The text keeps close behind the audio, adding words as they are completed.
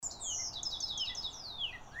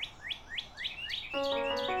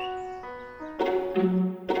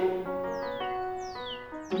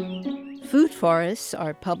forests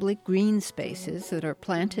are public green spaces that are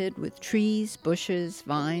planted with trees, bushes,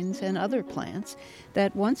 vines, and other plants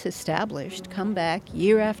that, once established, come back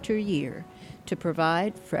year after year to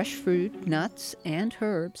provide fresh fruit, nuts, and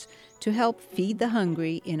herbs to help feed the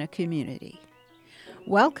hungry in a community.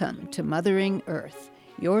 Welcome to Mothering Earth,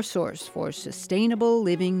 your source for sustainable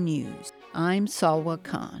living news. I'm Salwa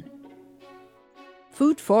Khan.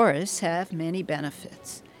 Food forests have many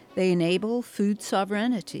benefits. They enable food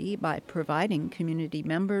sovereignty by providing community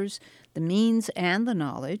members the means and the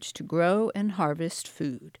knowledge to grow and harvest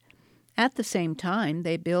food. At the same time,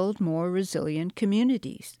 they build more resilient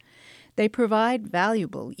communities. They provide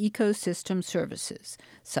valuable ecosystem services,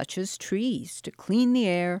 such as trees to clean the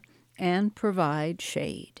air and provide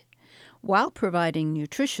shade. While providing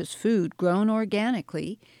nutritious food grown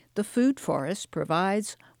organically, the food forest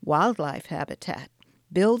provides wildlife habitat,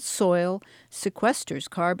 builds soil, sequesters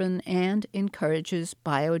carbon, and encourages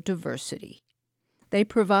biodiversity. They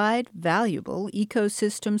provide valuable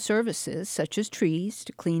ecosystem services such as trees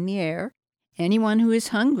to clean the air. Anyone who is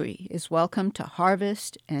hungry is welcome to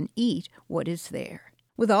harvest and eat what is there.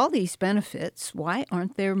 With all these benefits, why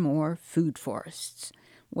aren't there more food forests?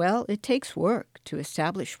 Well, it takes work to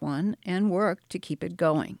establish one and work to keep it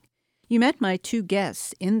going. You met my two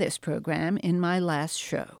guests in this program in my last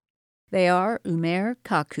show. They are Umair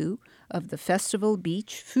Kaku of the Festival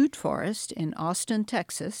Beach Food Forest in Austin,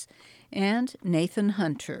 Texas, and Nathan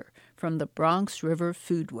Hunter from the Bronx River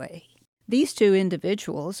Foodway. These two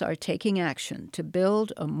individuals are taking action to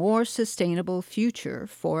build a more sustainable future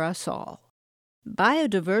for us all.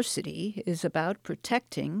 Biodiversity is about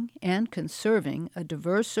protecting and conserving a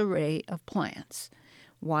diverse array of plants.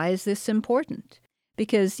 Why is this important?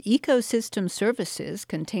 Because ecosystem services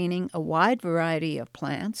containing a wide variety of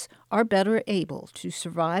plants are better able to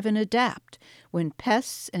survive and adapt when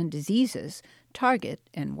pests and diseases target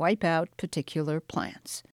and wipe out particular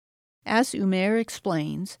plants. As Umair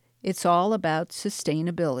explains, it's all about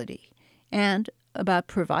sustainability and about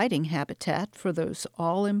providing habitat for those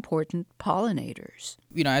all-important pollinators.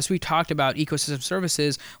 As we talked about ecosystem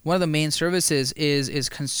services, one of the main services is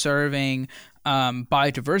conserving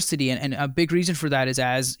biodiversity, and a big reason for that is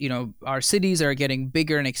as our cities are getting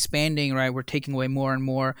bigger and expanding, right? We're taking away more and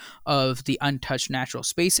more of the untouched natural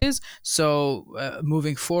spaces. So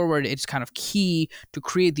moving forward, it's kind of key to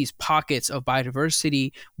create these pockets of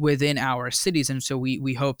biodiversity within our cities, and so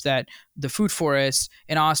we hope that the food forests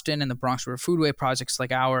in Austin and the Bronx River Foodway projects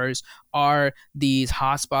like ours are these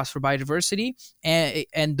hotspots for biodiversity, and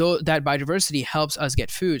that biodiversity helps us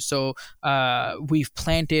get food. So we've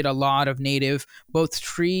planted a lot of native both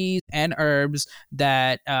trees and herbs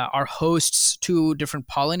that are hosts to different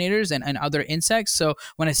pollinators and other insects. So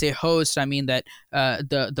when I say host, I mean that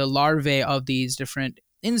the larvae of these different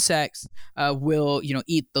insects will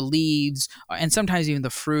eat the leaves and sometimes even the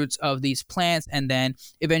fruits of these plants, and then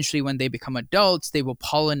eventually when they become adults they will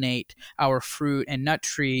pollinate our fruit and nut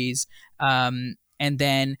trees, and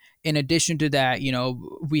then in addition to that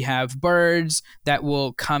we have birds that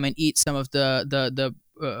will come and eat some of the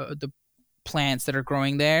plants that are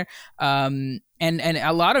growing there, and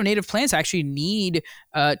a lot of native plants actually need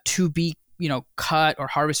to be cut or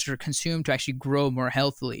harvested or consumed to actually grow more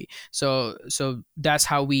healthily. So that's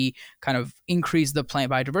how we kind of increase the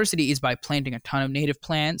plant biodiversity, is by planting a ton of native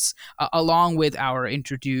plants along with our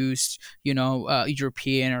introduced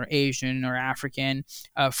European or Asian or African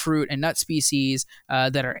fruit and nut species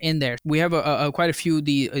that are in there. We have quite a few of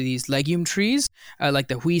these legume trees like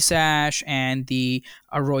the huisache and the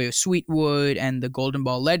Arroyo sweetwood and the golden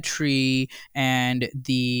ball lead tree and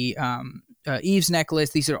the Eve's necklace.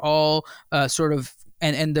 These are all sort of,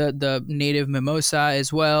 and the native mimosa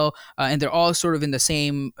as well, and they're all sort of in the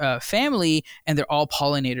same family, and they're all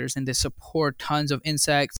pollinators, and they support tons of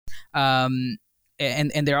insects. And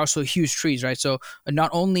they're also huge trees, right? So not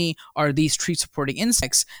only are these trees supporting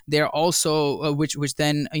insects, they're also which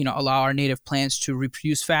then allow our native plants to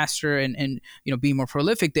reproduce faster and be more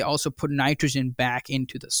prolific. They also put nitrogen back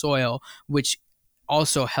into the soil, which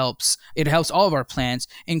also helps all of our plants,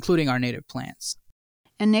 including our native plants.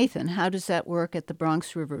 And Nathan, how does that work at the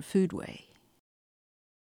Bronx River Foodway?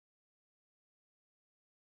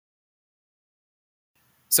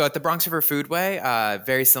 So at the Bronx River Foodway,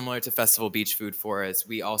 very similar to Festival Beach Food Forest,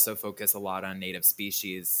 we also focus a lot on native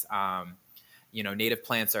species. Native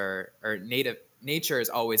plants nature is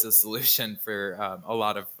always a solution for a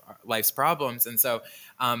lot of life's problems. And so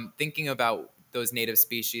thinking about those native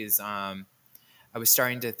species, I was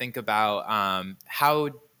starting to think about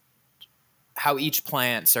how each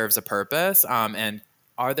plant serves a purpose, and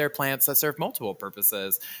are there plants that serve multiple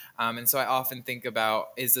purposes? And so I often think about,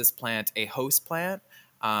 is this plant a host plant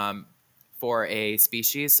for a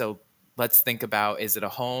species. So let's think about, is it a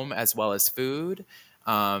home as well as food?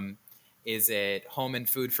 Is it home and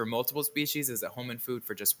food for multiple species? Is it home and food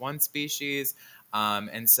for just one species?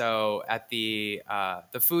 And so at the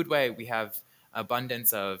Foodway, we have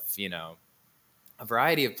abundance of, a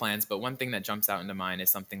variety of plants, but one thing that jumps out into mind is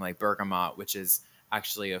something like bergamot, which is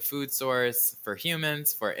actually a food source for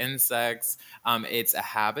humans, for insects. It's a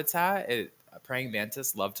habitat. Praying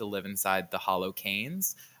mantis love to live inside the hollow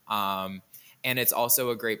canes. And it's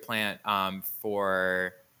also a great plant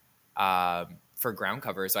for ground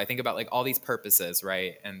cover. So I think about like all these purposes,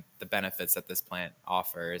 right? And the benefits that this plant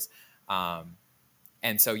offers.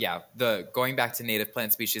 And so, yeah, going back to native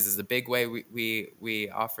plant species is a big way we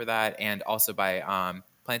offer that, and also by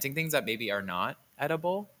planting things that maybe are not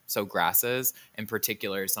edible. So grasses, in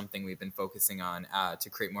particular, is something we've been focusing on to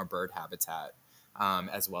create more bird habitat,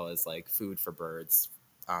 as well as like food for birds,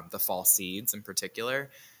 the fall seeds in particular.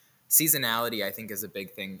 Seasonality, I think, is a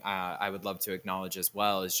big thing I would love to acknowledge as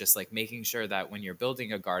well, is just like making sure that when you're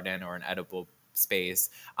building a garden or an edible space,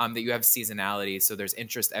 that you have seasonality, so there's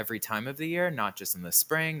interest every time of the year, not just in the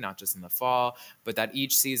spring, not just in the fall, but that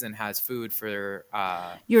each season has food for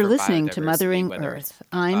You're for listening to biodiversity, Mothering whether Earth. it's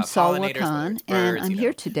I'm Salwa pollinators, whether Khan, it's and birds, I'm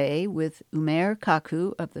here today with Umair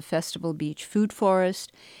Kaku of the Festival Beach Food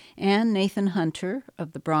Forest and Nathan Hunter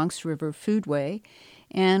of the Bronx River Foodway,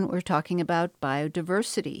 and we're talking about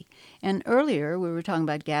biodiversity. And earlier we were talking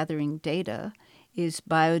about gathering data. Is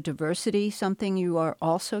biodiversity something you are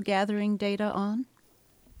also gathering data on?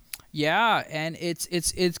 Yeah, and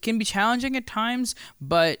it can be challenging at times,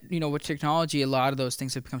 but with technology, a lot of those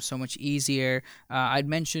things have become so much easier. I'd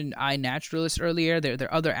mentioned iNaturalist earlier. There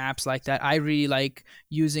are other apps like that. I really like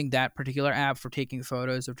using that particular app for taking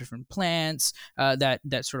photos of different plants that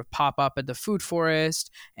sort of pop up at the food forest,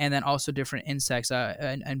 and then also different insects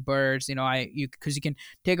and birds. Because you can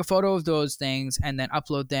take a photo of those things and then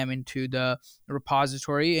upload them into the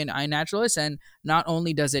repository in iNaturalist, and not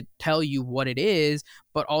only does it tell you what it is,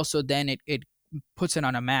 but also then it puts it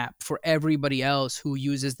on a map for everybody else who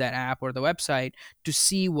uses that app or the website to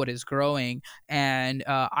see what is growing. And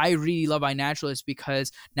I really love iNaturalist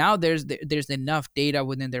because now there's enough data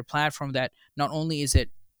within their platform that not only is it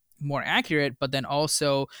more accurate, but then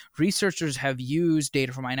also researchers have used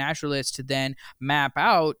data from iNaturalist to then map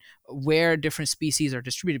out where different species are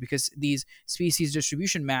distributed, because these species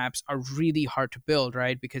distribution maps are really hard to build,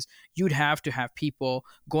 right? Because you'd have to have people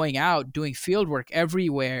going out doing field work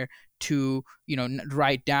everywhere to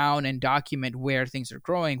write down and document where things are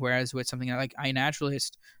growing, whereas with something like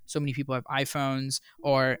iNaturalist, so many people have iPhones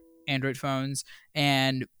or Android phones,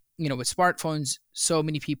 and with smartphones, so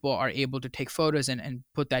many people are able to take photos and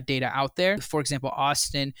put that data out there. For example,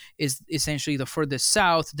 Austin is essentially the furthest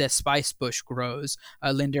south that spice bush grows,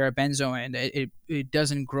 Lindera benzoin. It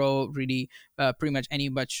doesn't grow really pretty much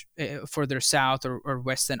much further south or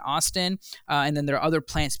west than Austin. And then there are other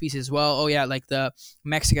plant species as well. Oh yeah, like the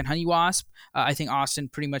Mexican honey wasp. I think Austin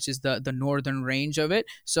pretty much is the northern range of it.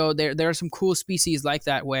 So there are some cool species like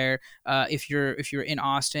that where if you're in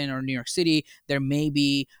Austin or New York City, there may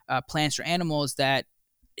be plants or animals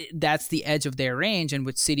that's the edge of their range, and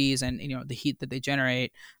with cities and the heat that they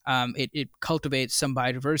generate, it cultivates some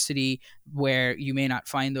biodiversity where you may not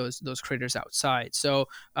find those critters outside. So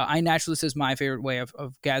iNaturalist is my favorite way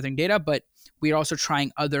of gathering data, but we're also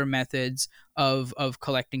trying other methods of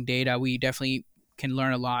collecting data. We definitely can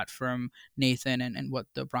learn a lot from Nathan and what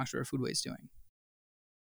the Bronx River Foodway is doing.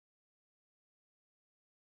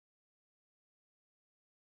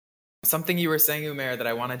 Something you were saying, Umair, that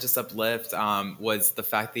I want to just uplift was the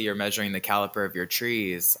fact that you're measuring the caliper of your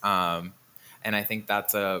trees. And I think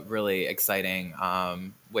that's a really exciting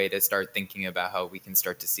way to start thinking about how we can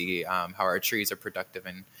start to see how our trees are productive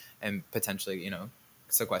and potentially,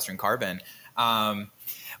 sequestering carbon.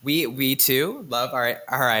 We too love our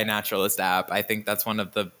iNaturalist app. I think that's one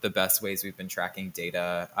of the best ways we've been tracking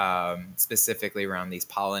data, specifically around these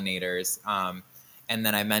pollinators. And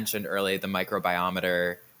then I mentioned earlier the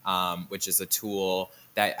microbiometer, which is a tool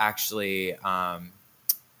that actually,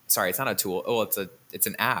 sorry, it's not a tool. Oh, it's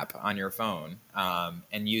an app on your phone.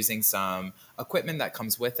 And using some equipment that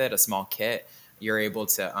comes with it, a small kit, you're able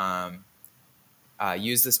to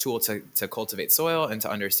use this tool to cultivate soil and to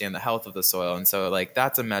understand the health of the soil. And so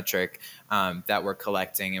that's a metric that we're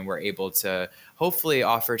collecting, and we're able to hopefully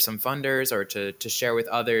offer some funders or to share with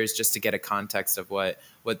others just to get a context of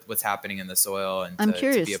what's happening in the soil. And I'm to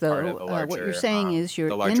curious, be a part of though, a larger, what you're saying is you're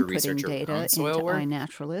the larger inputting research data around into soil work.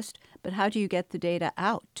 iNaturalist, but how do you get the data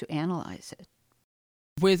out to analyze it?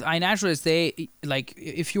 With iNaturalist, they like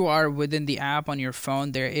if you are within the app on your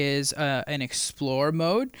phone, there is an explore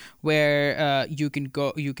mode where you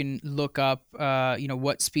can look up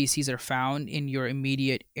what species are found in your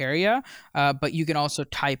immediate area, but you can also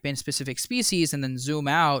type in specific species and then zoom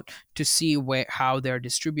out to see how they're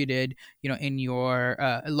distributed, in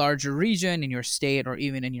your larger region, in your state, or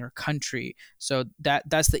even in your country. So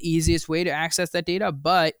that's the easiest way to access that data,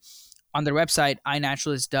 but on their website,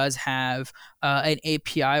 iNaturalist does have an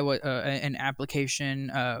API, an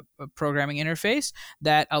application programming interface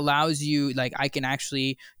that allows you, like, I can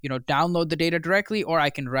actually, download the data directly, or I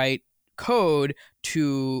can write code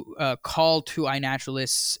to call to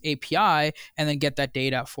iNaturalist's API and then get that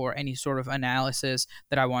data for any sort of analysis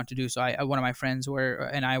that I want to do. So one of my friends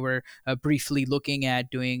and I were briefly looking at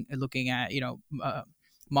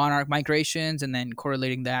monarch migrations and then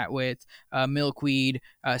correlating that with milkweed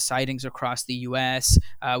sightings across the U.S.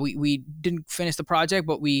 We didn't finish the project,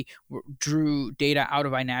 but we drew data out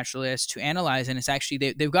of iNaturalist to analyze, and it's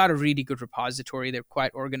actually they've got a really good repository. They're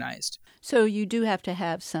quite organized. So you do have to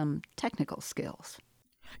have some technical skills.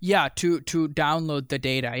 Yeah, to download the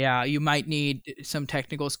data. Yeah, you might need some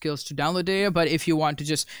technical skills to download data, but if you want to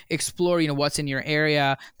just explore, what's in your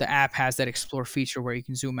area, the app has that explore feature where you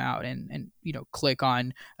can zoom out and click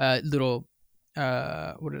on little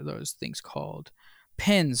what are those things called?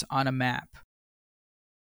 Pins on a map.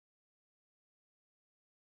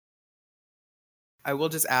 I will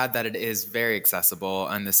just add that it is very accessible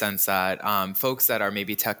in the sense that folks that are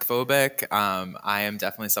maybe tech phobic, I am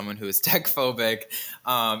definitely someone who is tech phobic,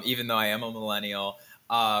 even though I am a millennial.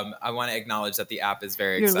 I want to acknowledge that the app is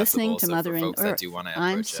very You're accessible. listening to Mothering Earth.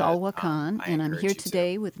 I'm Salwa Khan, and I'm here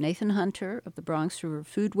today with Nathan Hunter of the Bronx River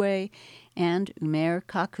Foodway and Umair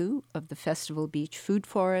Kaku of the Festival Beach Food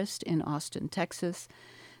Forest in Austin, Texas.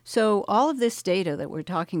 So all of this data that we're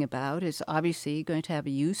talking about is obviously going to have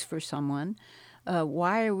a use for someone.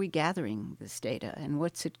 Why are we gathering this data, and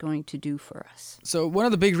what's it going to do for us? So one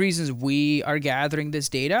of the big reasons we are gathering this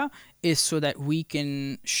data is so that we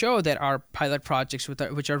can show that our pilot projects,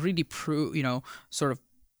 which are really sort of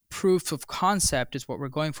proof of concept, is what we're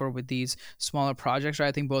going for with these smaller projects. Right?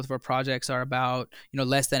 I think both of our projects are about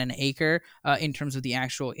less than an acre in terms of the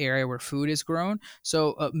actual area where food is grown.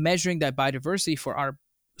 So measuring that biodiversity for our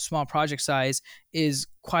small project size is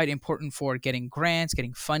quite important for getting grants,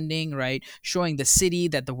 getting funding, right? Showing the city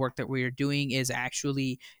that the work that we are doing is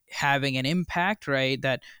actually having an impact, right?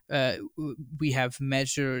 That we have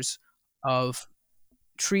measures of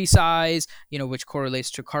tree size, which correlates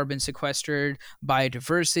to carbon sequestered,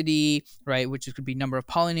 biodiversity, right, which could be number of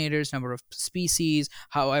pollinators, number of species,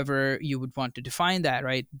 however you would want to define that,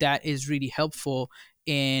 right? That is really helpful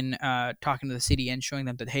in talking to the city and showing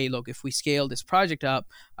them that, hey, look, if we scale this project up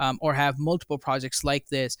or have multiple projects like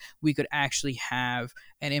this, we could actually have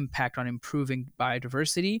an impact on improving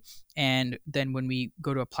biodiversity. And then when we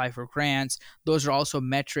go to apply for grants, those are also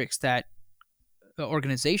metrics that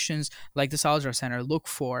organizations like the Salazar Center look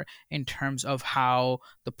for in terms of how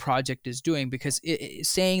the project is doing, because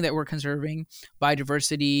saying that we're conserving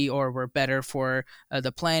biodiversity or we're better for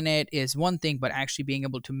the planet is one thing, but actually being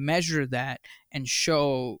able to measure that and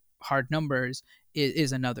show hard numbers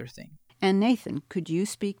is another thing. And Nathan, could you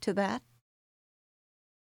speak to that?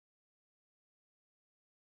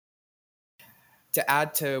 To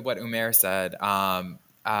add to what Umair said,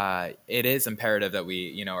 it is imperative that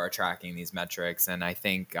we, are tracking these metrics, and I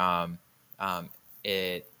think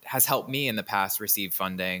it has helped me in the past receive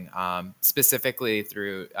funding, specifically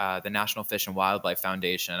through the National Fish and Wildlife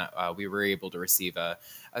Foundation. We were able to receive a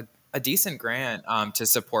decent grant to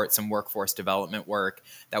support some workforce development work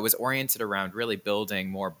that was oriented around really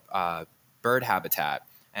building more bird habitat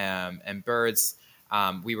and birds.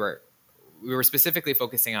 We were specifically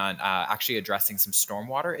focusing on actually addressing some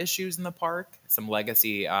stormwater issues in the park, some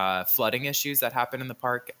legacy flooding issues that happened in the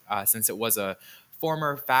park. Since it was a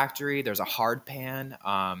former factory, there's a hard pan,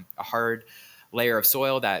 a hard layer of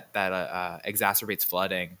soil that exacerbates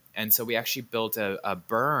flooding. And so we actually built a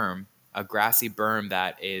berm, a grassy berm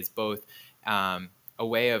that is both a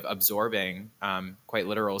way of absorbing, quite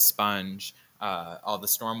literal sponge, all the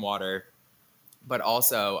stormwater, but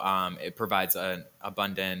also it provides an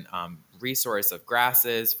abundant resource of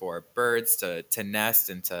grasses for birds to nest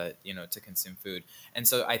and to consume food. And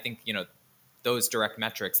so I think those direct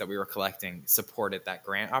metrics that we were collecting supported that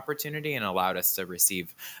grant opportunity and allowed us to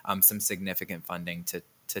receive some significant funding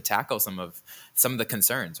to tackle some of the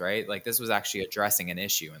concerns. Right, like this was actually addressing an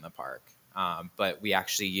issue in the park. But we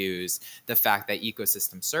actually use the fact that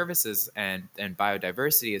ecosystem services and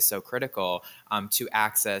biodiversity is so critical to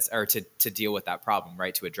access or to deal with that problem,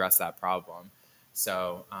 right? To address that problem.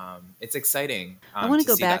 So it's exciting I want to to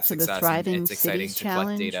go see back that to the success, and Thriving it's exciting Cities to collect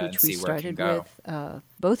Challenge, data and which we see where it can started go. with.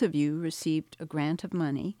 Both of you received a grant of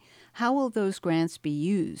money. How will those grants be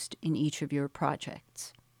used in each of your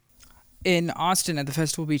projects? In Austin at the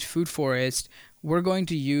Festival Beach Food Forest, we're going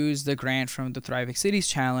to use the grant from the Thriving Cities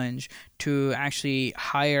Challenge to actually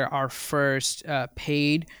hire our first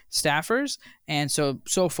paid staffers. And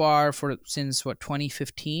so far, since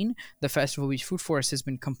 2015, the Festival Beach Food Forest has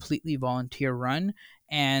been completely volunteer run.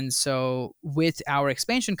 And so, with our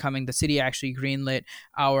expansion coming, the city actually greenlit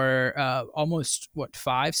our almost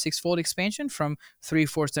 6-fold expansion from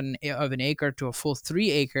 3/4 of an acre to a full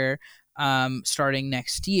 3 acre starting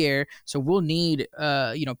next year. So we'll need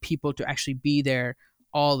people to actually be there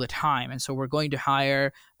all the time, and so we're going to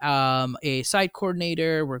hire a site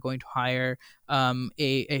coordinator. We're going to hire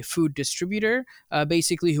a food distributor,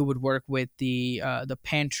 basically who would work with the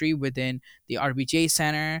pantry within the RBJ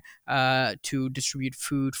Center to distribute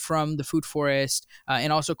food from the food forest,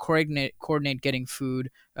 and also coordinate getting food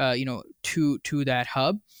to that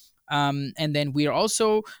hub. And then we are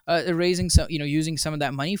also raising some, using some of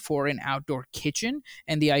that money for an outdoor kitchen.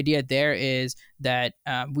 And the idea there is that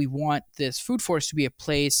we want this food forest to be a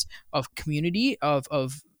place of community, of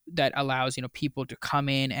that allows people to come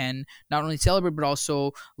in and not only celebrate but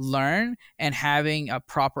also learn. And having a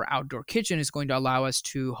proper outdoor kitchen is going to allow us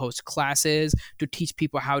to host classes to teach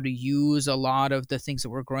people how to use a lot of the things that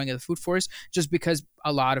we're growing at the food forest, just because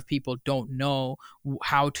a lot of people don't know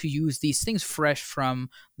how to use these things fresh from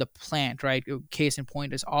the plant, right? Case in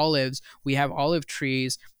point is olives. We have olive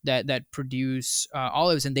trees that produce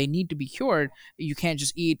olives, and they need to be cured. You can't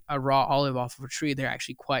just eat a raw olive off of a tree. They're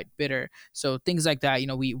actually quite bitter. So things like that,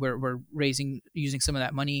 we're using some of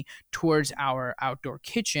that money towards our outdoor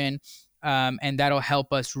kitchen. And that'll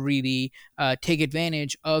help us really take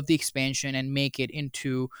advantage of the expansion and make it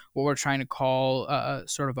into what we're trying to call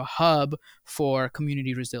sort of a hub for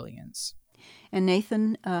community resilience. And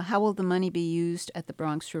Nathan, how will the money be used at the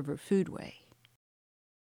Bronx River Foodway?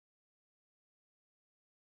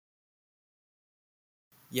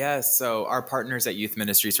 Yes, so our partners at Youth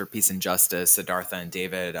Ministries for Peace and Justice, Siddhartha and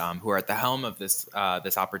David, who are at the helm of this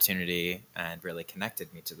opportunity and really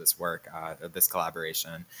connected me to this work, this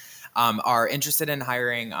collaboration, are interested in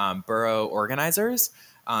hiring borough organizers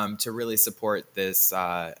to really support this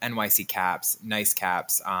NYC CAPS, NICE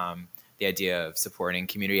CAPS, the idea of supporting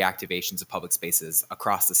community activations of public spaces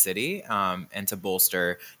across the city, and to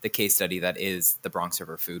bolster the case study that is the Bronx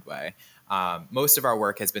River Foodway. Most of our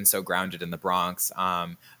work has been so grounded in the Bronx,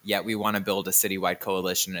 yet we want to build a citywide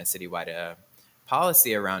coalition and a citywide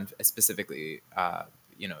policy around specifically,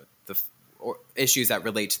 issues that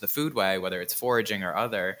relate to the foodway, whether it's foraging or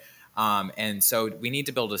other. And so we need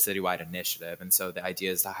to build a citywide initiative. And so the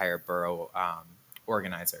idea is to hire borough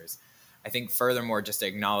organizers. I think furthermore, just to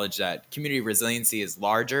acknowledge that community resiliency is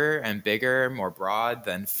larger and bigger, more broad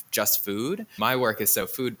than just food. My work is so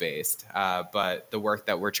food-based, but the work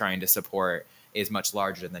that we're trying to support is much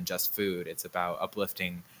larger than just food. It's about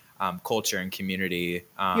uplifting culture and community.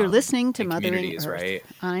 You're listening to Mothering Earth. Right?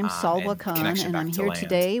 I'm Salwa Khan, and I'm here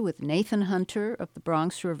today with Nathan Hunter of the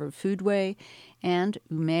Bronx River Foodway and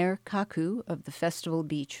Umair Kaku of the Festival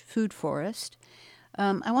Beach Food Forest.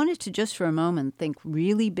 I wanted to just for a moment think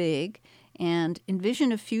really big and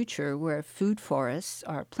envision a future where food forests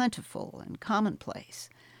are plentiful and commonplace.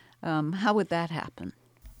 How would that happen?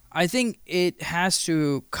 I think it has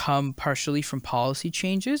to come partially from policy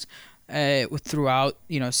changes throughout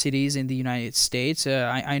cities in the United States.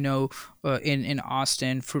 I know in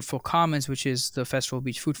Austin, Fruitful Commons, which is the Festival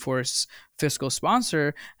Beach Food Forest's fiscal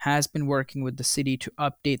sponsor, has been working with the city to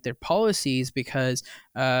update their policies because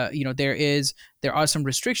there are some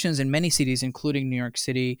restrictions in many cities, including New York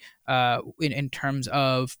City, in terms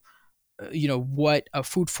of what a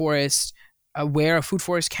food forest. Where a food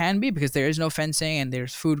forest can be, because there is no fencing and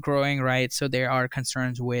there's food growing, right? So there are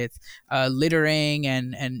concerns with littering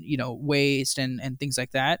and waste and things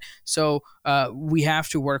like that. So we have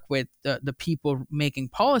to work with the people making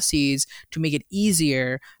policies to make it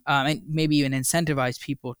easier and maybe even incentivize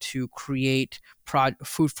people to create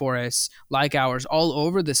food forests like ours all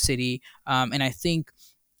over the city. And I think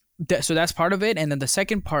so that's part of it. And then the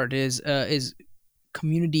second part is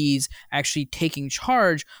communities actually taking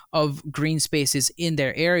charge of green spaces in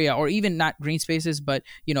their area, or even not green spaces, but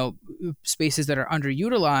spaces that are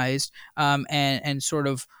underutilized, and sort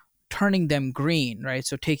of turning them green, right?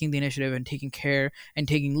 So taking the initiative and taking care and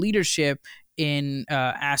taking leadership in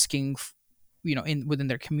asking within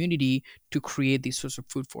their community to create these sorts of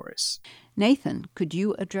food forests. Nathan, could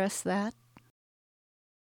you address that?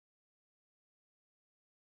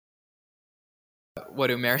 What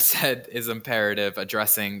Umair said is imperative,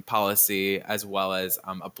 addressing policy as well as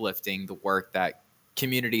uplifting the work that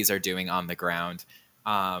communities are doing on the ground.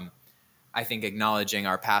 I think acknowledging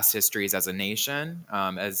our past histories as a nation,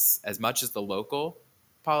 as much as the local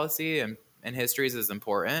policy and histories is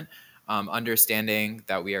important. Understanding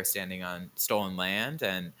that we are standing on stolen land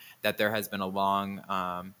and that there has been a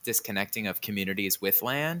long disconnecting of communities with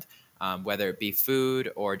land, whether it be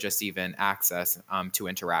food or just even access to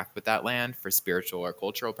interact with that land for spiritual or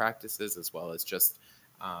cultural practices, as well as just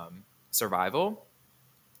survival.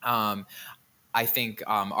 I think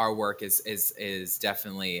our work is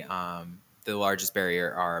definitely the largest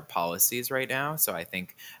barrier are policies right now. So I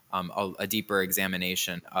think a deeper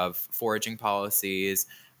examination of foraging policies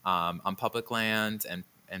on public land and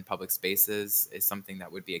public spaces is something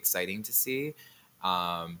that would be exciting to see.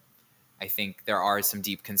 I think there are some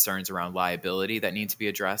deep concerns around liability that need to be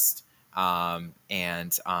addressed,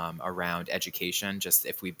 and around education. Just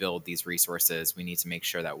if we build these resources, we need to make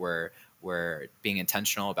sure that we're being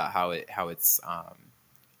intentional about how it's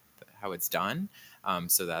done,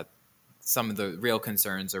 so that some of the real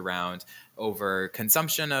concerns around over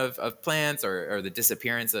consumption of plants or the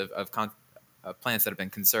disappearance of plants that have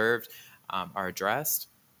been conserved are addressed.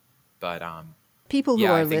 But people who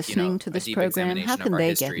are I think, listening to this program, how can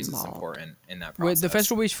they get is involved? important in that process. With the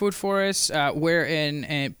Festival Beach Food Forest, we're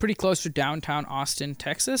in pretty close to downtown Austin,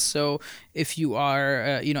 Texas. So if you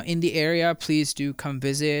are in the area, please do come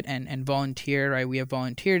visit and volunteer. Right, we have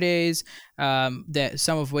volunteer days that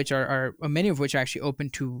some of which are many of which are actually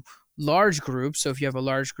open to large groups. So if you have a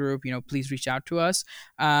large group, please reach out to us.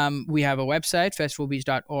 We have a website,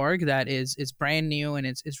 festivalbeach.org, that is brand new and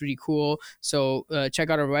it's really cool. So check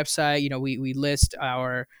out our website. We list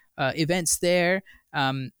our events there.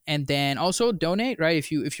 And then also donate, right?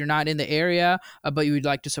 If you're not in the area, but you would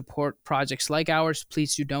like to support projects like ours,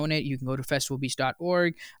 please do donate. You can go to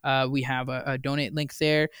festivalbeach.org. We have a donate link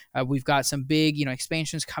there. We've got some big,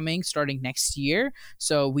 expansions coming starting next year.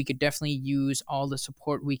 So we could definitely use all the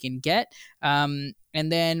support we can get. And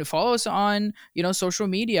then follow us on, social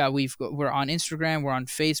media. We're on Instagram, we're on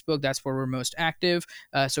Facebook. That's where we're most active.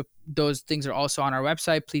 So those things are also on our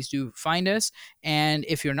website. Please do find us. And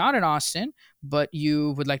if you're not in Austin, but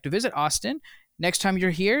you would like to visit Austin, next time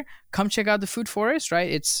you're here, come check out the Food Forest,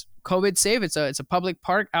 right? It's COVID safe. It's a public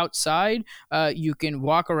park outside. You can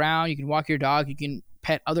walk around, you can walk your dog, you can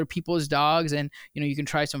pet other people's dogs, and, you can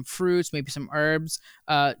try some fruits, maybe some herbs.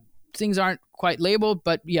 Things aren't quite labeled,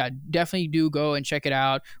 but yeah, definitely do go and check it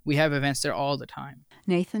out. We have events there all the time.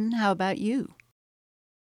 Nathan, how about you?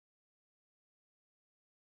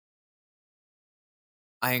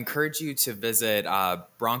 I encourage you to visit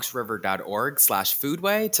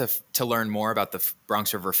bronxriver.org/foodway to learn more about the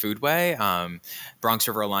Bronx River Foodway. Bronx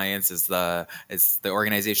River Alliance is the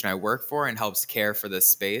organization I work for and helps care for this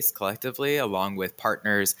space collectively, along with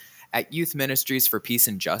partners at Youth Ministries for Peace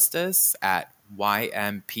and Justice at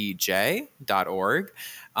ympj.org.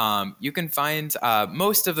 You can find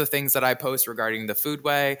most of the things that I post regarding the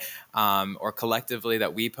Foodway, or collectively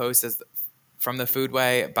that we post from the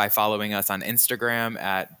Foodway, by following us on Instagram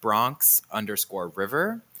at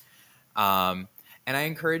Bronx_River. And I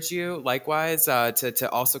encourage you, likewise, to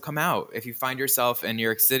also come out. If you find yourself in New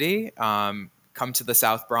York City, come to the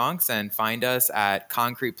South Bronx and find us at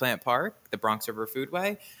Concrete Plant Park, the Bronx River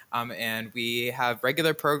Foodway. And we have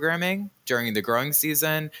regular programming during the growing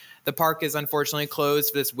season. The park is unfortunately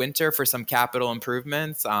closed this winter for some capital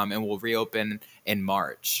improvements, and will reopen in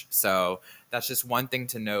March. So that's just one thing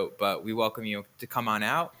to note, but we welcome you to come on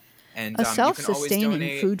out. And a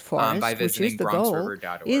self-sustaining food forest, which is the goal,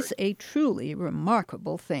 is a truly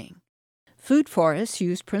remarkable thing. Food forests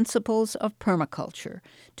use principles of permaculture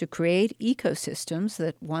to create ecosystems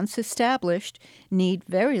that, once established, need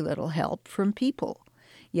very little help from people.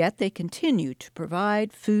 Yet they continue to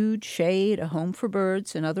provide food, shade, a home for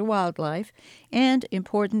birds and other wildlife, and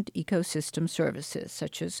important ecosystem services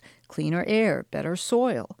such as cleaner air, better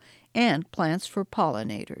soil, and plants for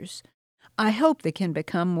pollinators. I hope they can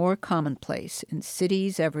become more commonplace in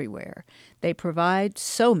cities everywhere. They provide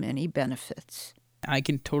so many benefits. I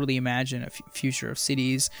can totally imagine a future of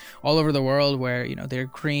cities all over the world where, they're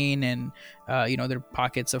green and, there are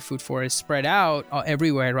pockets of food forests spread out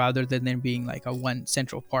everywhere, rather than there being like a one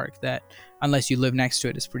central park that, unless you live next to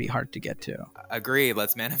it, is pretty hard to get to. Agree.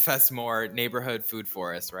 Let's manifest more neighborhood food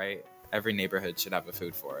forests, right? Every neighborhood should have a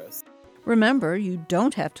food forest. Remember, you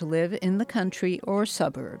don't have to live in the country or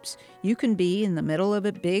suburbs. You can be in the middle of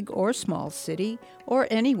a big or small city, or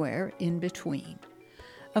anywhere in between.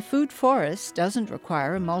 A food forest doesn't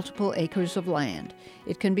require multiple acres of land.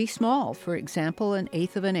 It can be small, for example,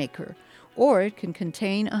 1/8 of an acre, or it can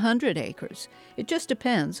contain 100 acres. It just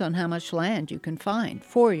depends on how much land you can find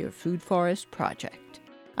for your food forest project.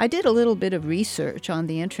 I did a little bit of research on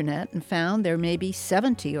the internet and found there may be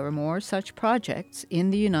 70 or more such projects in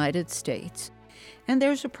the United States. And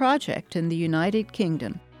there's a project in the United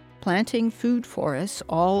Kingdom planting food forests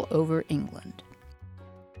all over England.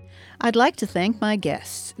 I'd like to thank my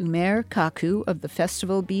guests, Umair Kaku of the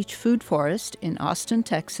Festival Beach Food Forest in Austin,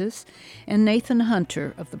 Texas, and Nathan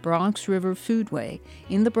Hunter of the Bronx River Foodway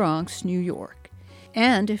in the Bronx, New York.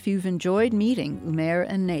 And if you've enjoyed meeting Umair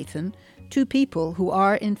and Nathan, two people who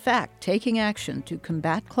are in fact taking action to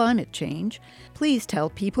combat climate change, please tell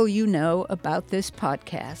people you know about this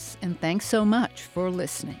podcast, and thanks so much for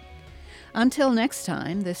listening. Until next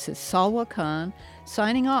time, this is Salwa Khan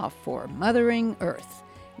signing off for Mothering Earth,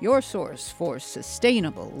 your source for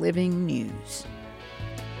sustainable living news.